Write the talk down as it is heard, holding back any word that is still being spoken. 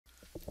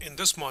In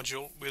this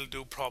module, we'll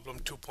do problem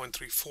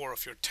 2.34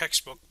 of your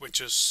textbook, which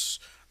is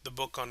the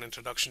book on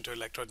Introduction to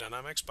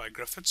Electrodynamics by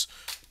Griffiths.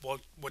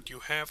 What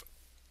you have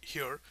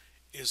here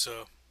is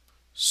a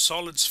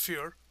solid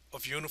sphere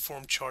of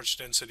uniform charge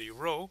density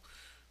rho.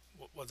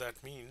 What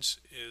that means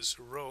is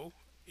rho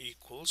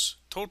equals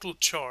total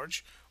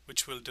charge,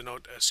 which we'll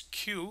denote as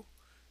Q,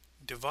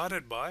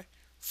 divided by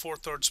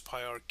 4/3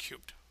 pi r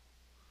cubed.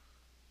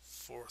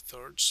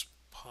 4/3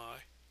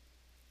 pi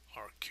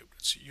r cubed.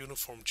 It's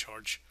uniform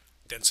charge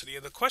density.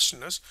 And the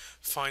question is,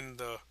 find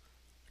the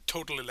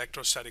total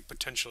electrostatic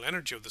potential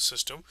energy of the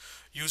system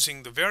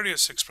using the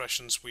various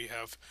expressions we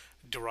have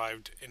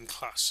derived in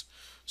class.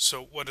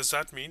 So what does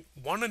that mean?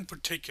 One in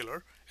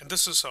particular, and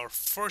this is our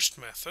first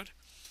method,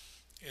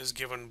 is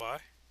given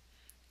by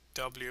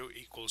W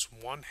equals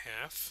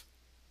 1/2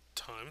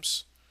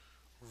 times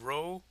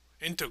rho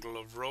integral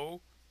of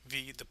rho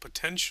v, the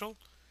potential,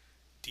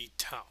 d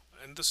tau.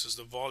 And this is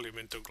the volume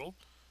integral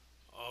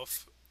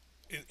of,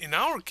 in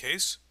our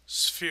case,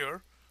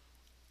 sphere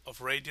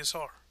of radius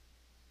r,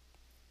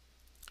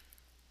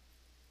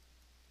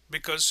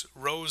 because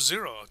rho is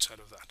 0 outside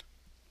of that.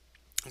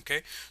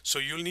 Okay, so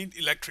you'll need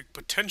electric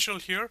potential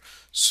here.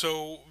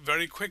 So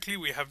very quickly,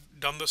 we have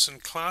done this in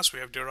class, we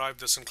have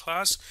derived this in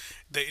class.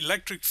 The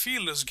electric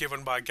field is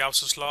given by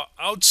Gauss's law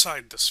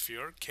outside the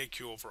sphere,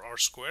 kq over r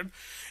squared,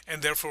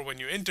 and therefore when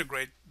you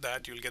integrate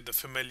that, you'll get the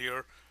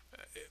familiar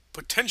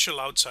potential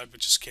outside,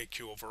 which is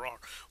kq over r.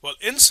 Well,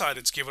 inside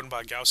it's given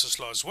by Gauss's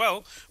law as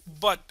well,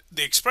 but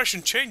the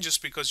expression changes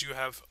because you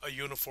have a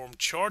uniform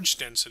charge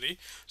density,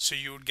 so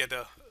you would get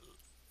a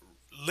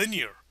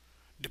linear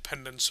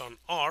dependence on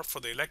r for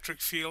the electric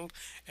field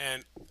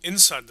and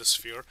inside the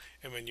sphere,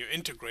 and when you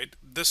integrate,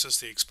 this is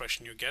the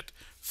expression you get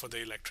for the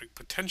electric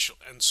potential.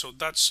 And so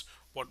that's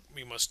what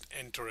we must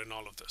enter in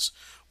all of this.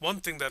 One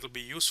thing that will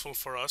be useful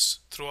for us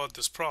throughout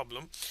this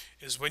problem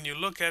is when you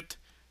look at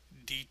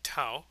d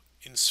tau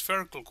in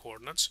spherical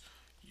coordinates,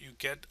 you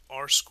get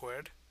r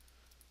squared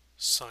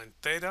sine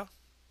theta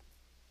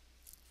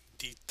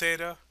d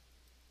theta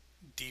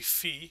d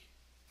phi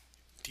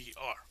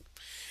dr.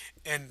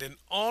 And in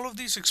all of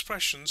these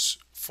expressions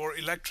for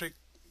electric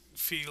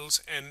fields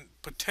and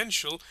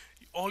potential,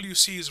 all you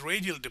see is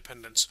radial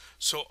dependence.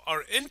 So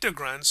our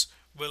integrands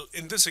will,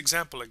 in this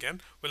example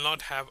again, will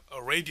not have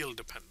a radial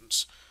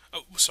dependence.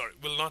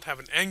 Will not have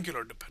an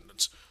angular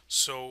dependence.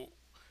 So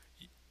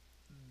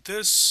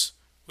this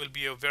will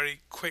be a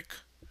very quick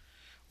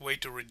way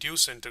to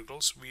reduce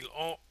integrals.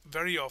 We'll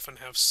very often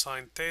have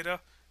sine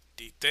theta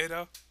d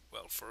theta.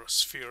 Well, for a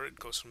sphere, it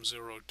goes from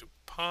 0 to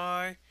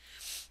pi.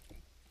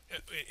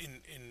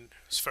 In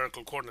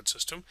spherical coordinate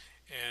system,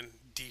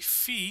 and d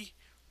phi,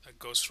 that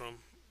goes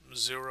from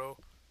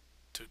 0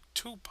 to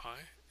 2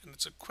 pi, and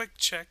it's a quick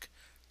check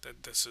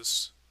that this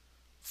is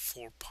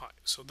 4 pi.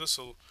 So this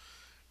will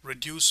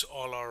reduce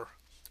all our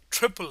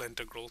triple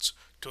integrals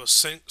to a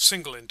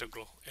single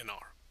integral in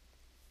R.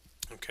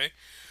 Okay,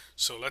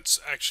 so let's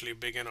actually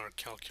begin our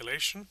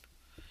calculation.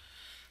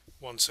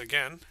 Once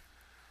again,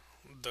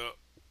 the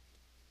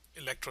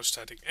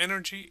electrostatic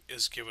energy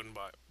is given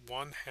by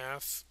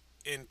 1/2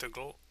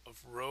 integral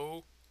of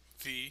rho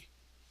v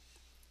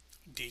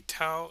d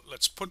tau.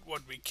 Let's put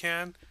what we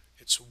can.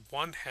 It's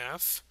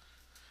 1/2.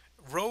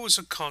 Rho is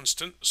a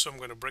constant, so I'm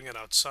going to bring it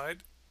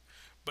outside.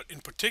 But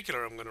in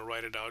particular, I'm going to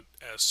write it out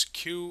as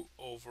q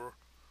over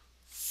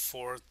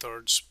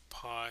 4/3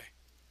 pi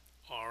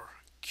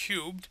r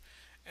cubed.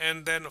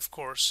 And then, of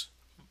course,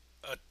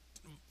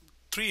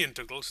 3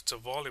 integrals. It's a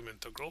volume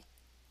integral.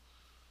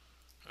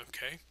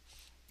 Okay.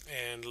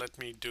 And let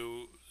me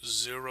do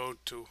 0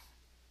 to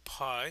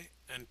pi,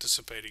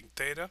 anticipating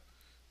theta,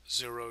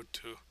 0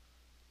 to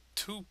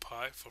 2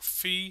 pi for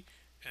phi,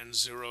 and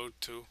 0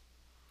 to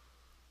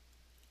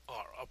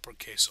r,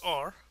 uppercase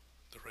r,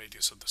 the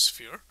radius of the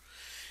sphere.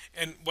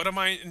 And what am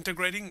I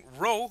integrating?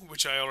 Rho,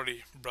 which I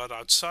already brought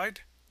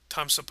outside,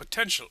 times the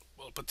potential.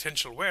 Well,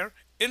 potential where?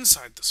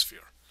 Inside the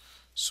sphere.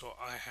 So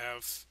I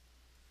have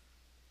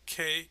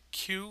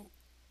kq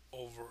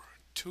over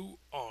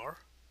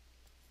 2r,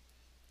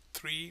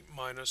 3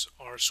 minus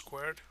r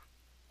squared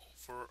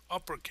for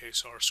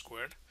uppercase r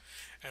squared,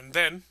 and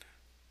then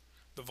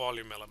the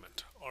volume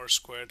element, r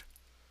squared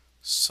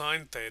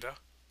sine theta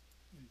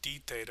d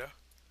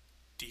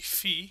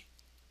phi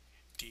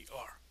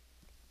dr.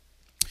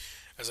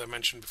 As I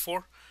mentioned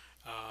before,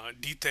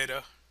 d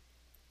theta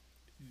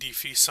d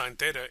phi sine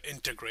theta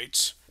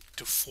integrates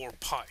to 4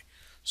 pi.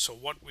 So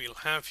what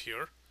we'll have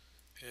here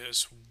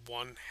is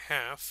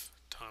 1/2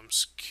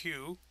 times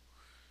q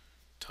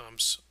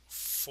times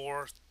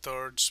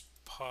 4/3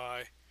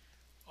 pi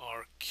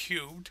r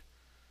cubed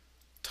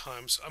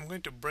times, I'm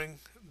going to bring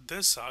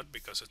this out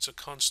because it's a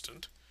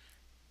constant,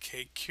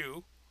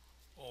 kq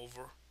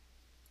over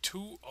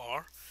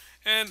 2r,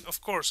 and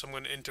of course I'm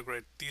going to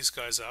integrate these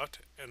guys out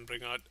and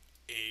bring out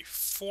a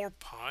 4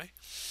 pi,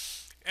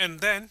 and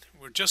then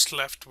we're just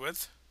left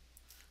with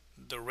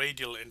the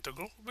radial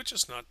integral, which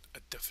is not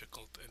a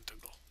difficult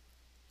integral,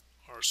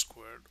 r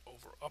squared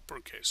over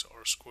uppercase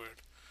r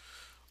squared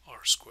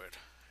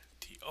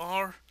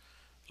dr.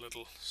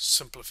 little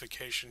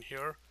simplification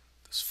here.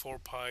 This 4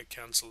 pi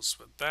cancels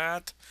with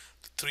that.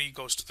 The 3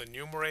 goes to the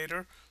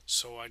numerator,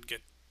 so I'd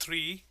get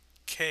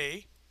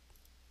 3k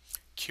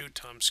q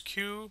times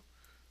q,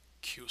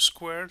 q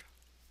squared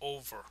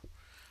over.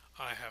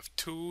 I have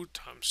 2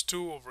 times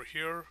 2 over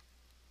here,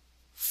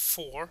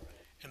 4,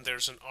 and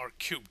there's an r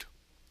cubed.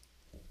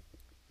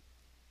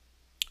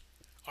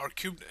 R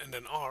cubed and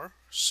an r,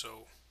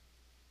 so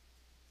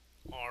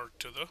r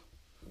to the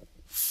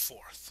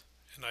 4th.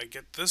 And I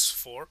get this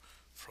 4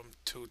 from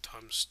 2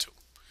 times 2.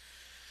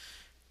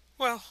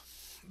 Well,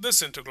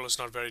 this integral is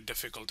not very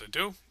difficult to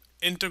do.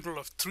 Integral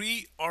of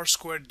 3r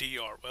squared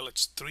dr. Well,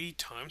 it's 3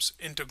 times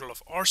integral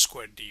of r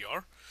squared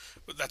dr.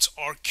 But that's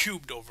r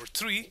cubed over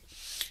 3.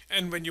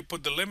 And when you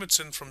put the limits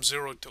in from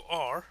 0 to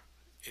r,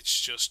 it's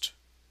just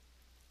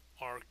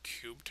r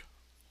cubed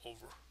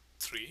over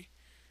 3.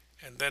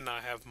 And then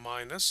I have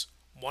minus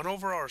 1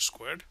 over r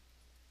squared.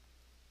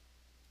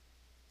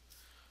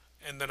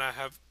 And then I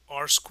have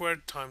r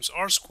squared times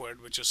r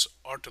squared, which is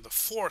r to the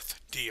 4th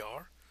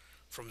dr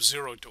from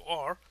 0 to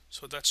r.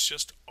 So that's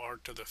just r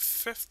to the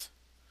 5th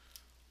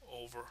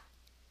over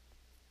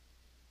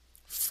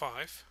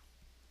 5.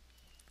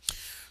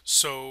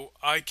 So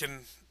I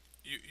can,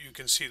 you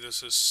can see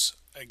this is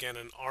again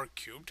an r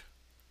cubed.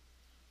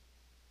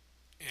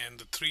 And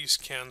the 3's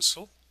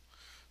cancel.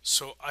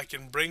 So I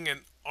can bring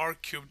an r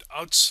cubed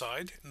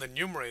outside in the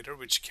numerator,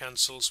 which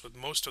cancels with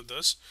most of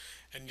this,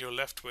 and you're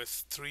left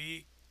with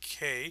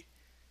 3k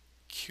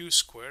q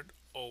squared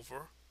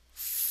over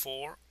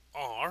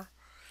 4r,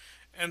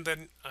 and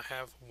then I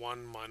have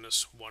 1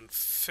 minus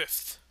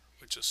 1/5,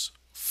 which is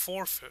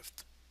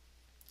 4/5.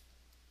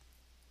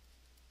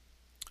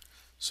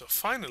 So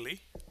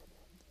finally,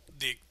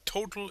 the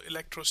total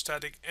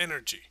electrostatic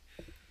energy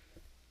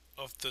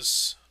of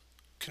this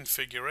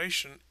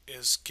configuration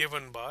is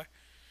given by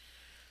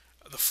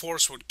the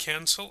force would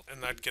cancel,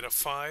 and I'd get a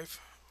 5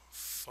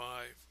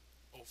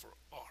 over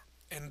r.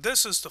 And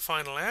this is the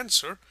final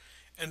answer,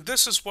 and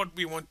this is what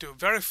we want to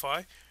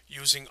verify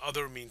using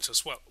other means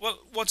as well.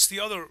 Well, what's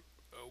the other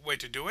way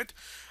to do it?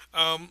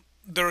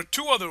 There are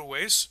 2 other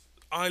ways.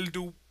 I'll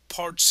do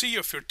part C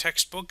of your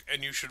textbook,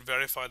 and you should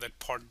verify that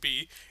part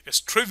B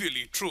is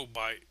trivially true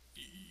by,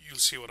 you'll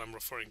see what I'm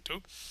referring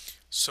to.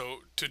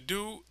 So to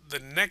do the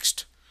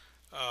next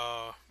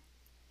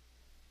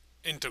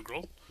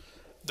integral,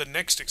 the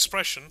next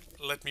expression,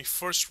 let me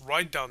first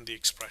write down the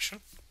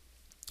expression.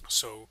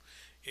 So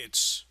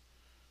it's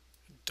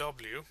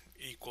w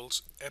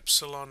equals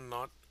epsilon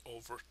naught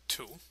over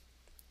 2.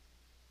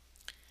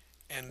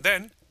 And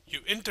then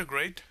you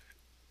integrate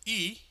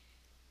e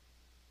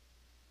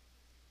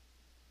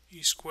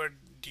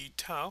squared d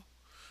tau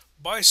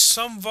by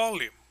some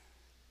volume.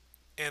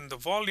 And the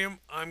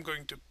volume I'm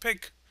going to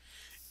pick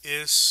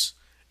is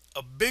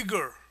a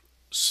bigger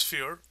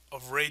sphere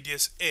of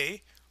radius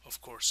a. Of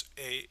course,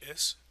 a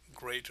is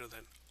greater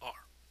than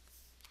r.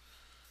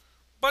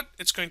 But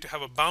it's going to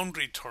have a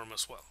boundary term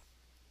as well.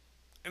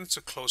 And it's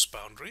a close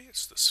boundary,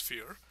 it's the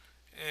sphere,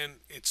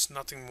 and it's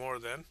nothing more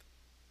than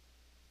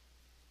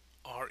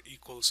r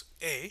equals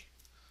a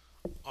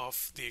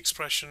of the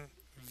expression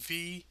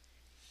v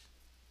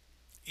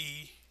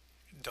e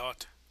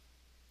dot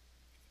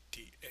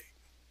dA.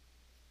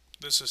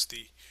 This is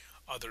the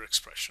other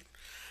expression.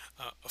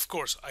 Of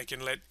course, I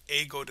can let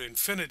a go to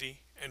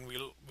infinity, and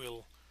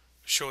we'll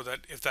show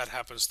that if that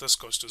happens, this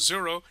goes to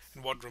 0,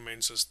 and what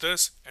remains is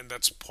this, and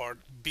that's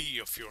part B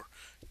of your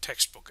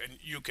textbook. And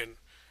you can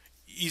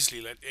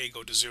easily let a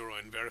go to 0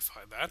 and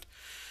verify that.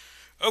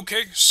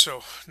 Okay,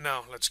 so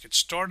now let's get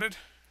started.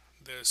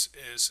 This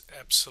is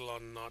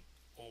epsilon naught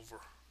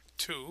over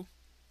 2.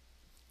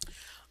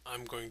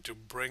 I'm going to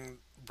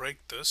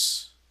break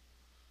this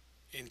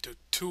into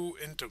 2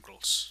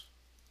 integrals.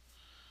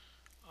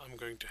 I'm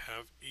going to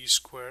have e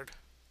squared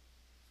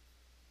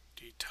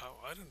d tau.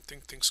 I didn't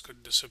think things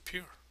could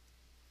disappear,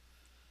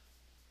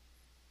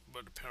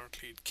 but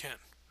apparently it can.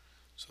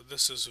 So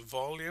this is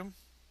volume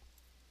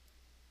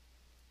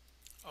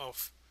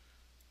of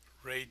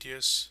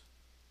radius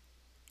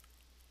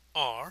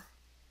r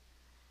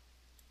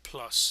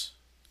plus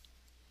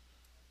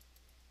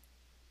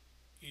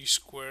e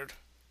squared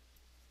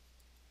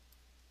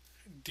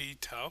d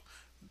tau.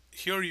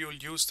 Here you'll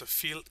use the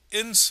field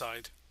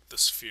inside the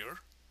sphere,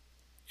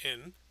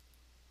 in.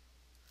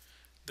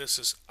 This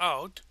is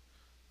out,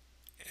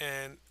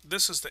 and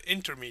this is the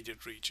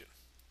intermediate region.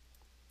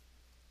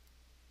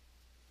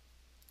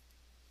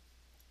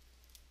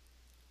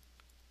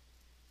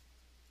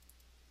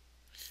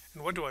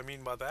 And what do I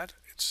mean by that?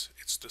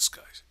 It's this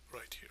guy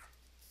right here.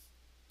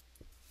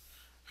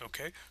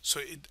 Okay, so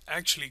it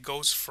actually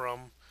goes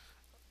from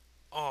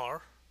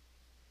r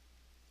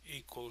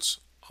equals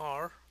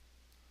r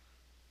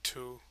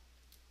to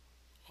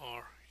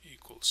r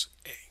equals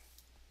a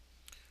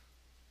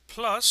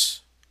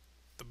plus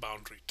the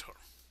boundary term.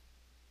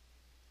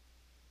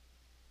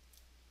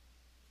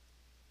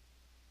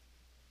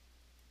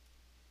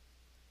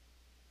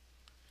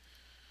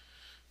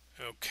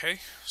 Okay,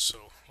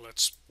 so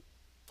let's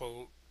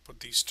put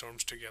these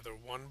terms together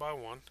one by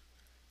one.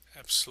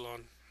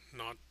 Epsilon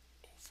naught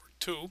over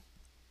 2.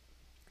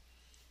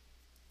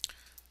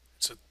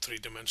 It's a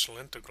three-dimensional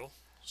integral.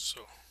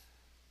 So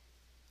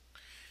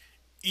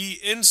E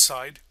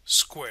inside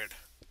squared.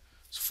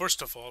 So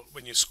first of all,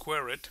 when you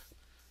square it,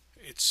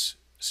 it's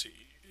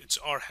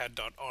r hat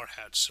dot r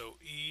hat. So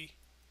E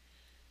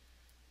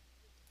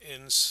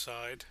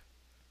inside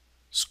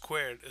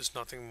squared is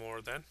nothing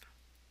more than,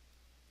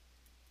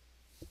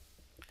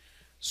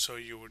 so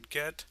you would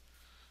get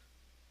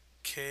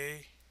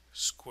k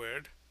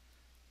squared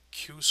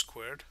q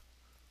squared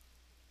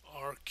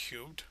r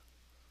cubed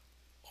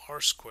r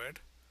squared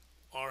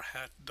r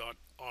hat dot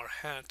r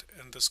hat,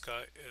 and this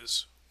guy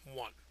is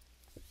 1.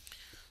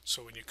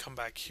 So when you come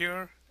back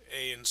here,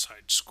 a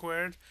inside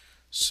squared,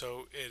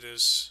 so it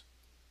is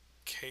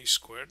k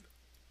squared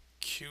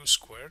q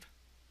squared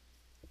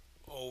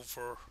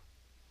over,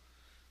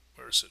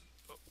 where is it?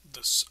 Oh,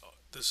 this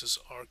is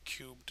r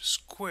cubed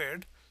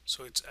squared,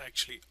 so it's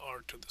actually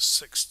r to the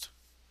sixth.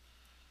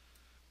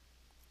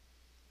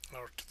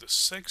 R to the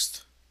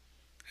sixth,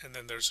 and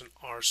then there's an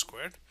r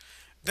squared.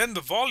 Then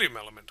the volume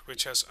element,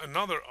 which has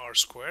another r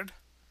squared,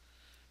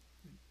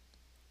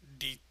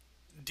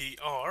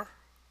 dr,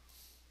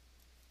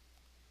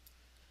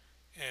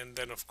 and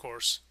then of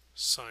course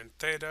sine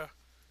theta,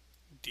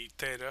 d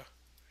theta,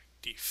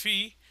 d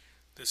phi.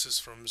 This is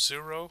from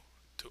 0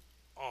 to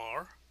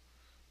r,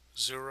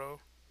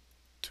 0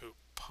 to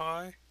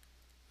pi,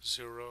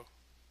 0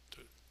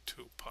 to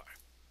 2 pi.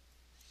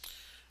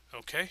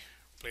 Okay,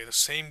 play the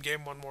same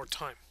game one more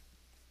time.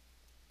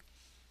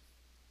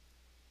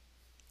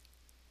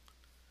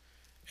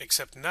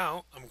 Except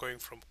now I'm going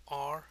from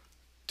R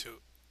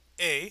to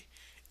A,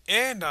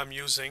 and I'm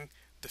using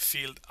the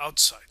field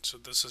outside. So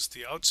this is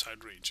the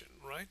outside region,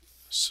 right?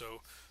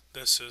 So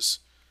this is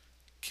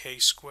k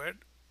squared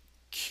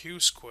q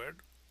squared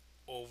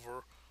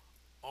over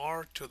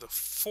r to the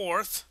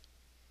fourth,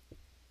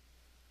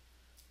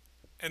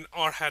 and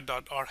r hat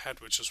dot r hat,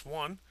 which is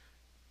 1,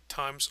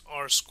 times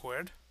r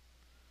squared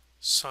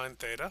sine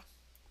theta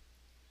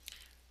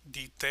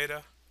d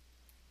theta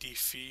d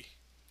phi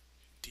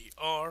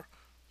dr,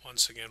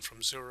 once again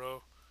from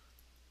 0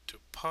 to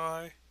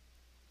pi,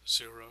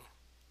 0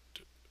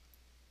 to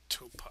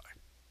 2 pi.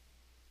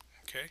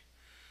 Okay,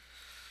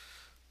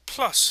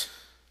 plus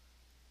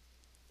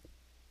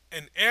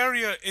an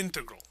area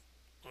integral.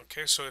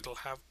 Okay, so it'll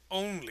have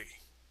only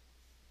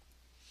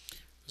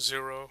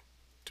 0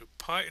 to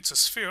pi. It's a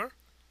sphere.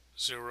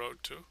 0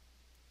 to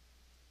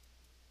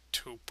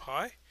 2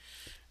 pi.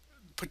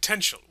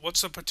 Potential.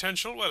 What's the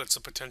potential? Well, it's the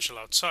potential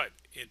outside.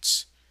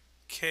 It's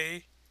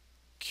k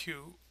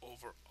q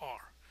over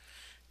r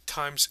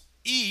times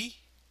E,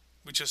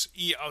 which is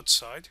E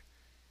outside,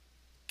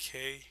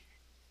 k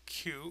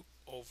q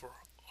over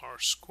r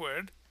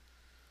squared,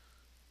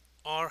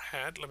 r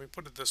hat, let me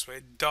put it this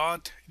way,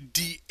 dot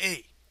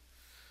dA.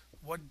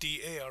 What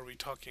dA are we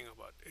talking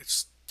about?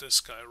 It's this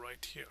guy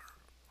right here.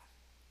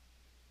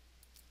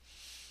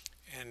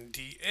 And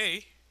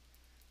dA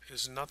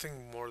is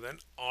nothing more than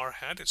r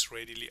hat, it's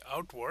radially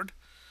outward,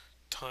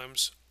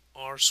 times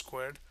r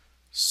squared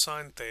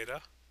sine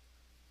theta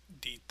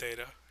d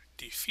theta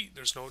d phi.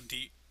 There's no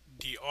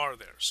dr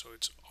there, so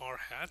it's r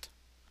hat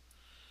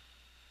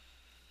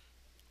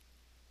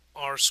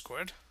r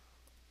squared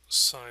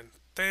sine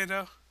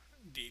theta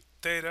d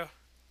theta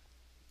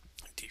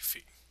d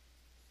phi.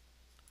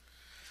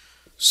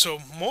 So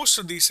most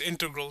of these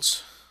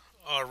integrals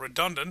are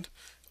redundant.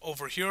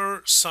 Over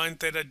here, sine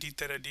theta d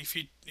theta d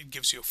phi, it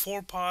gives you a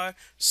 4 pi.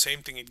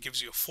 Same thing, it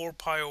gives you a 4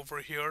 pi over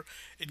here.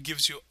 It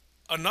gives you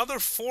another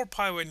 4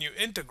 pi when you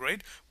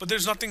integrate, but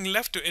there's nothing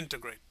left to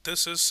integrate.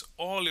 This is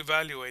all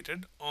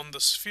evaluated on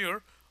the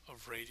sphere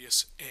of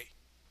radius a.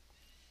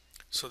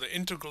 So the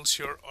integrals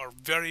here are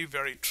very,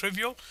 very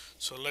trivial.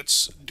 So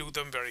let's do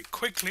them very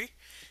quickly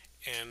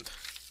and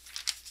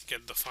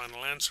get the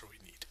final answer we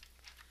need.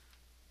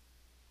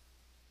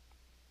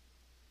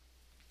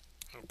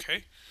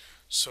 Okay,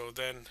 so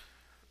then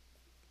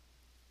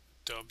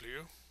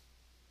W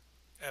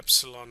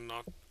epsilon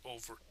naught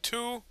over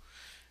 2.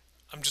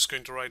 I'm just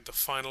going to write the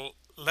final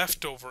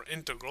leftover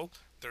integral.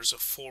 There's a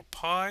 4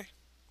 pi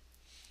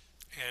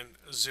and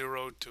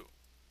 0 to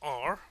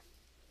r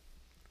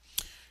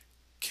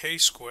k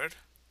squared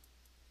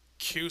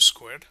q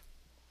squared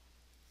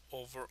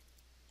over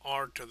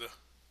r to the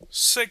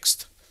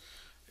sixth.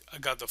 I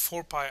got the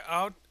 4 pi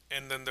out,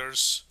 and then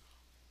there's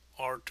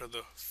r to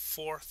the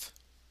fourth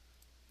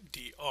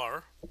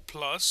dr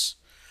plus,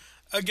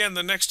 again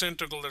the next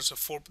integral,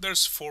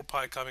 there's 4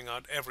 pi coming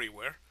out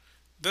everywhere.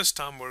 This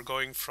time we're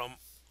going from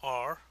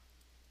r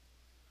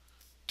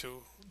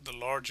to the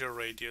larger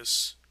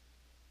radius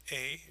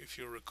a, if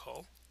you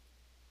recall,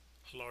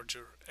 a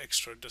larger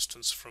extra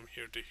distance from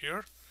here to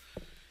here,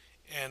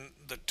 and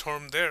the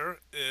term there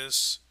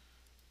is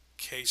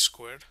k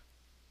squared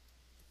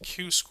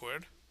q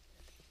squared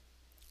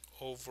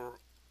over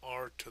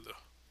r to the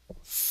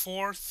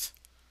fourth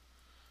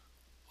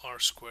r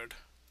squared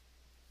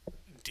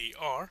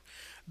dr.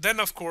 Then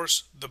of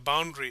course the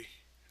boundary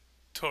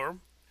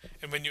term,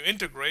 and when you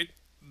integrate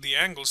the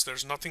angles,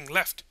 there's nothing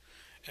left.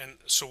 And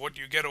so what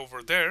you get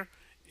over there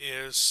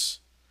is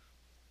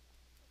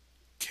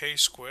k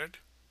squared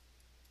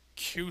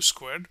q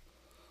squared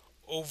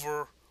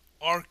over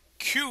r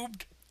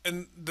cubed,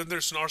 and then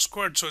there's an r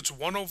squared, so it's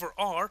 1 over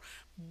r.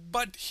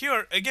 But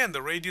here again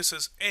the radius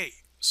is a,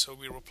 so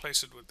we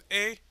replace it with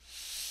a,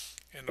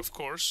 and of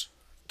course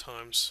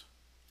times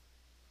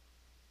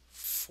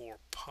 4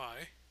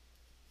 pi.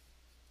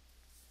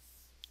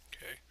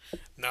 Okay,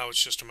 now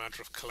it's just a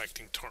matter of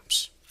collecting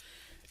terms.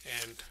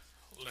 And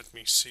let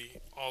me see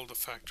all the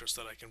factors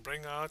that I can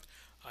bring out.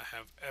 I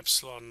have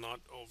epsilon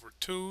naught over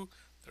 2,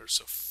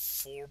 there's a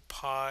 4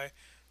 pi,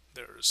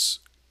 there's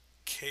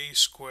k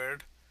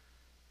squared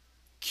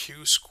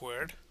q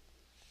squared,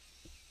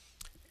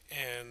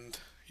 and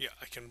yeah,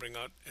 I can bring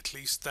out at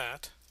least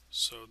that.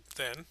 So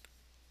then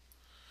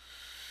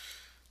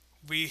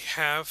we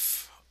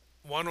have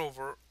 1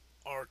 over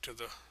r to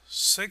the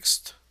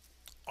 6th,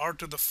 r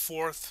to the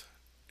 4th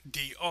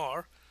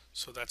dr,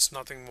 so that's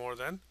nothing more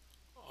than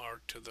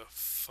r to the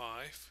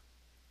 5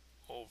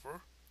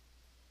 over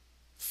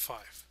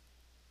 5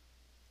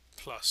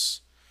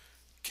 plus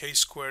k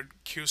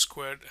squared q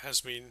squared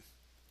has been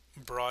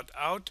brought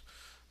out.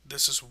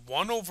 This is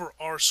 1 over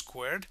r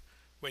squared.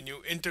 When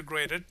you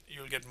integrate it,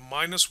 you'll get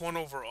minus 1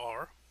 over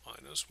r,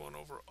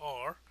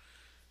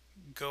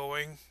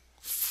 going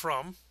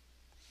from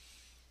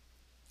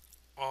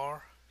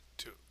r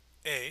to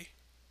a,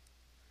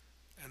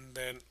 and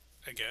then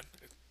again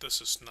this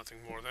is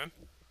nothing more than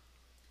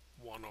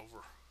 1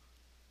 over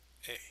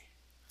a.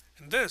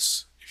 And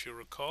this, if you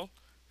recall,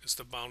 is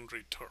the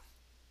boundary term.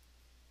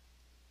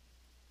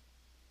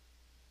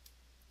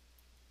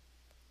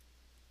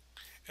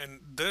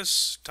 And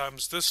this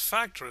times this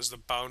factor is the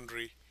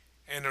boundary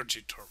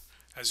energy term.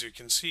 As you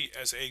can see,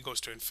 as a goes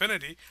to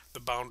infinity, the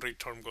boundary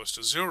term goes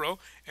to 0,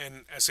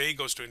 and as a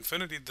goes to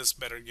infinity, this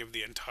better give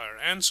the entire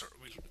answer.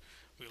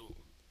 We'll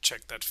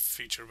check that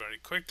feature very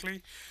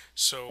quickly.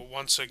 So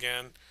once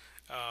again,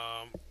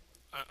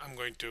 I'm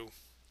going to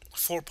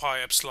 4 pi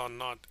epsilon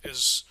naught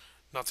is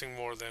nothing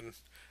more than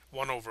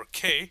 1 over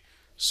k.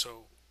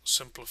 So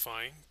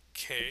simplifying,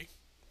 k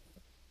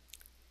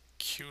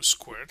q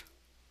squared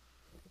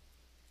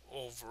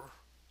over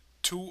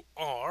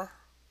 2r.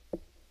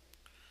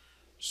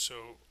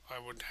 So I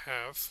would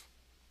have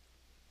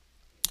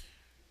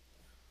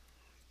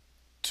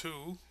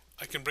 2.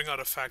 I can bring out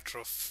a factor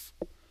of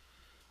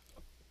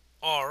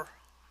r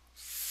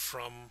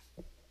from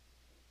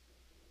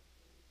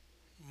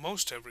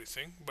most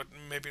everything, but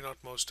maybe not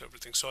most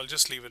everything. So I'll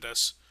just leave it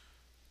as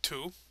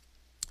 2.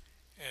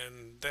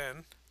 And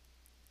then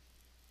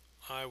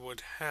I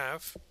would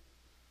have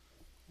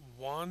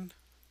 1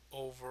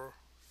 over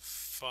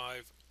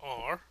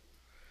 5r.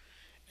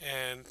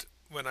 And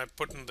when I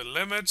put in the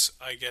limits,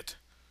 I get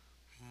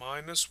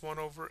minus 1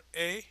 over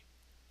a,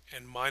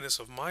 and minus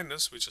of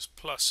minus, which is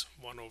plus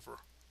 1 over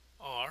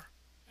r,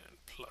 and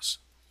plus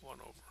 1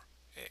 over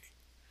a.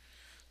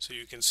 So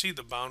you can see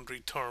the boundary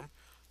term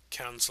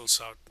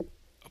cancels out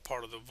a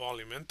part of the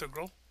volume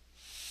integral.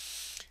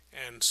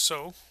 And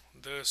so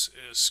this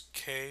is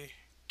k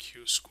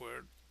q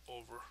squared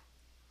over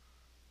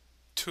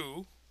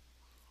 2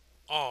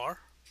 r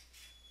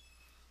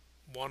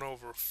 1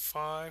 over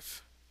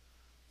 5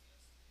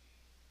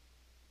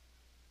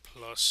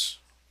 plus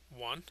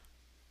 1,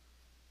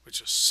 which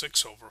is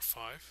 6 over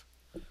 5,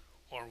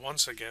 or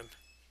once again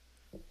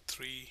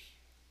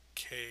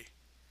 3k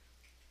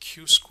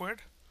q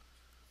squared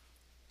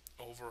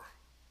over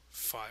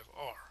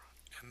 5r.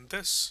 And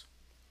this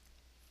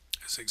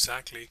is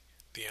exactly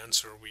the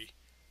answer we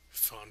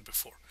found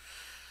before.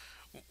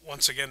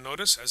 Once again,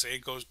 notice as a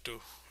goes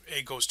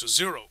to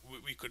 0,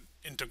 we could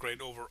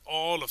integrate over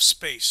all of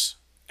space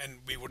and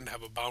we wouldn't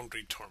have a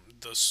boundary term.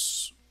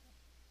 This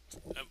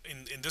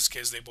in this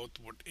case they both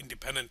would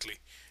independently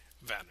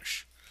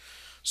vanish.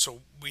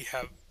 So we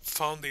have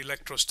found the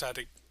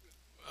electrostatic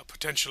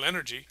potential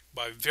energy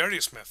by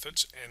various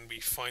methods, and we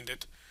find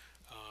it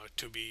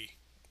to be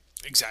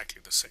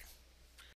exactly the same.